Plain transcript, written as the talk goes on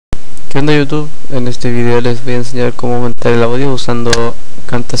¿Qué onda YouTube? En este video les voy a enseñar cómo aumentar el audio usando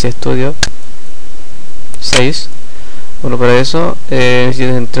Camtasia Studio 6. Bueno, para eso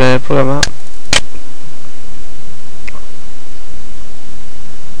necesitas entrar en el programa.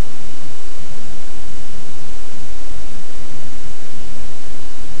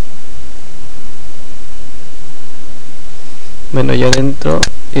 Bueno, ya adentro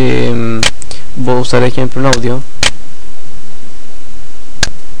voy a usar ejemplo en audio.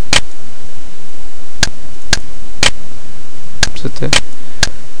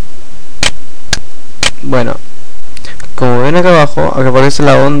 Bueno, como ven acá abajo, acá aparece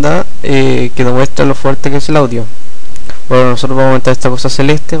la onda que nos muestra lo fuerte que es el audio. Bueno, nosotros vamos a aumentar esta cosa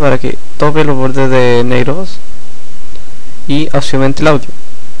celeste para que tope los bordes de negros y así aumente el audio.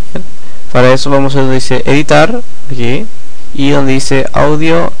 ¿Bien? Para eso vamos a donde dice editar, aquí, y donde dice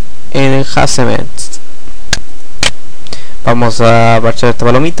audio enhacements. Vamos a parchar esta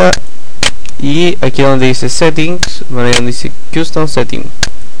palomita y aquí donde dice settings, bueno, ahí donde dice custom setting.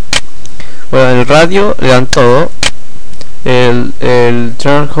 Bueno, en el radio le dan todo, el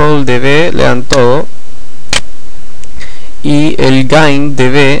Threshod de B le dan todo, y el gain de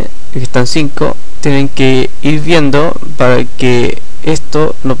B, que están 5, tienen que ir viendo para que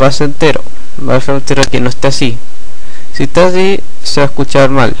esto no pase entero, va a ser entero que no esté así. Si está así, se va a escuchar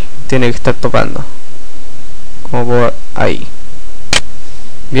mal, tiene que estar topando, como por ahí.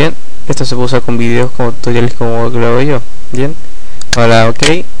 Bien, esto se puede usar con videos como tutoriales como lo hago yo. Bien, ahora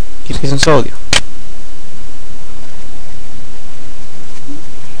ok, y revisen su audio.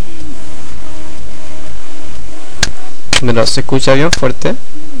 Bueno, se escucha bien fuerte,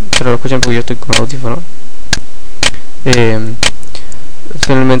 pero lo escuchan porque yo estoy con audífono.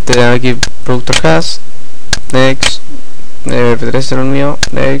 Finalmente le dan aquí productor has, next, MP3 es el mío,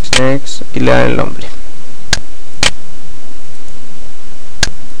 next, y le dan el nombre.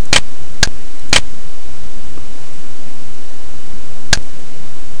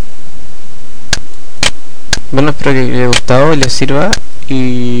 Bueno, espero que les haya gustado y les sirva,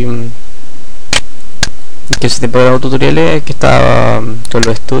 y que ese tiempo grabo tutoriales, que estaba con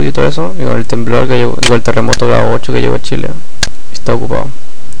los estudios y todo eso, y con el temblor que llegó, igual el terremoto grado 8 que llegó a Chile, está ocupado.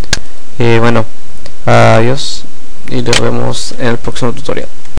 Bueno, adiós y nos vemos en el próximo tutorial.